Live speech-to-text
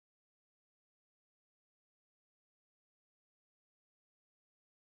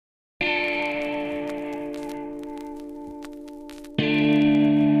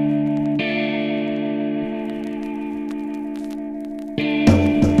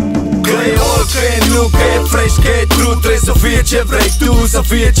Creol că e nu, că e fresh, că e true. Trebuie să fie ce vrei tu, să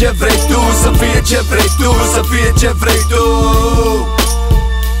fie ce vrei tu, să fie ce vrei tu, să fie ce vrei tu.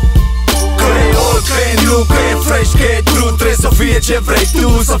 Creol că e nu, că e fresh, că e true. Trebuie să fie ce vrei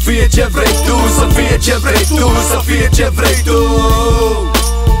tu, să fie ce vrei tu, să fie ce vrei tu, să fie ce vrei tu.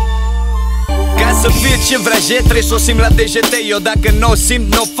 Ca să fie ce vrea J, trebuie să o simt la degete. Eu dacă n-o simt,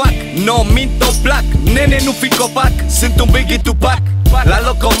 n-o fac, n-o mint, o plac. Nene, nu fi copac, sunt un Biggie Tupac. La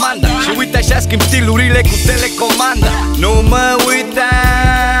loc comanda și uite așa schimb stilurile cu telecomanda. Nu mă uita,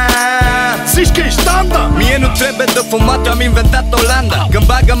 zici că e standard. Mie nu trebuie de fumat, eu am inventat Olanda. Când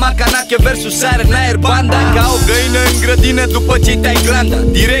bagă macanache versus sare în aer banda. Ca o găină în grădină după ce-i tai glanda.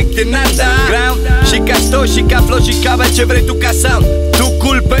 Direct în underground, și ca sto, și ca flow, și ca ce vrei tu ca sound. Tu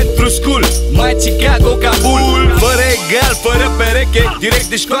cool pentru school, mai Chicago, Kabul. Fără egal, fără pereche, direct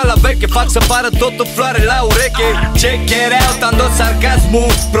de școala veche. Fac să pară totul floare la ureche. Check it out, am dat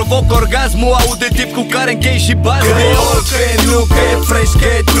sarcasmul, provoc orgasmul, aud de tip cu care închei și bazmul. Creol că e nu, că e fresh, că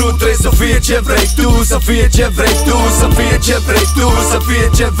e true. Trebuie să fie ce vrei tu, să fie ce vrei tu, să fie ce vrei tu, să fie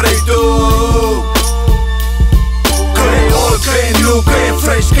ce vrei tu. Creol că e nu, că e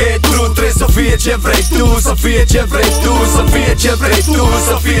fresh, că e true. Trebuie să fie ce vrei tu, să fie ce vrei tu, să fie ce vrei tu,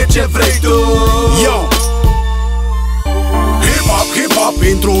 să fie ce vrei tu. Yo! Hip-hop,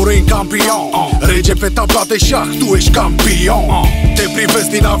 intru-n ring campion. Rege pe tabla de șah, tu ești campion. Te privesc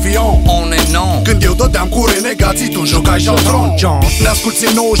din avion. On and on. Când eu dădeam cu renegații, tu jucai jantron. Ne asculti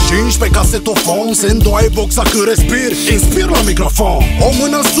în 95 pe casetofon. Se-ndoaie boxa când respir, inspir la microfon. O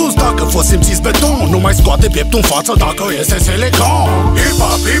mână sus dacă vă simțiți beton. Nu mai scoate pieptul în față dacă iese elegant.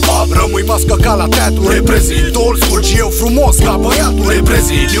 Hip-hop, rămâi mască ca la teatru. Reprezint old school și eu frumos ca băiatul.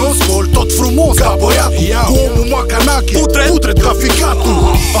 Reprezint new school, tot frumos ca băiatul. Cu omul macanache, putred ca ficatul.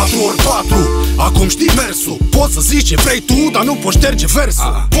 4x4, acum știi mersul. Poți să zici ce vrei tu, dar nu poți șterge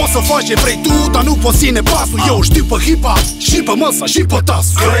versul. Poți să faci ce vrei tu, dar nu poți ține pasul. Eu știu pe hip-hop, și pe măsa, și pe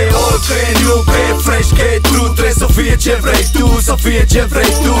tasul. Creol că e nu, că e fresh, că e true. Trebuie să fie ce vrei tu, să fie ce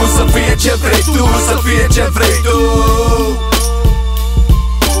vrei tu, să fie ce vrei tu, să fie ce vrei tu.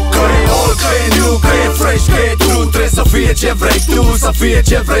 Creol că e nu, că e fresh, că e true. Trebuie să fie ce vrei tu, să fie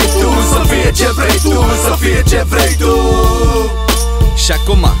ce vrei tu, să fie ce vrei tu, să fie ce vrei tu. Și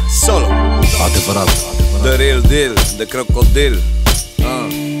acum, solo. Adevărat. The real deal, the crocodile.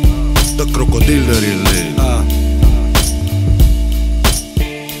 The crocodile, the real deal.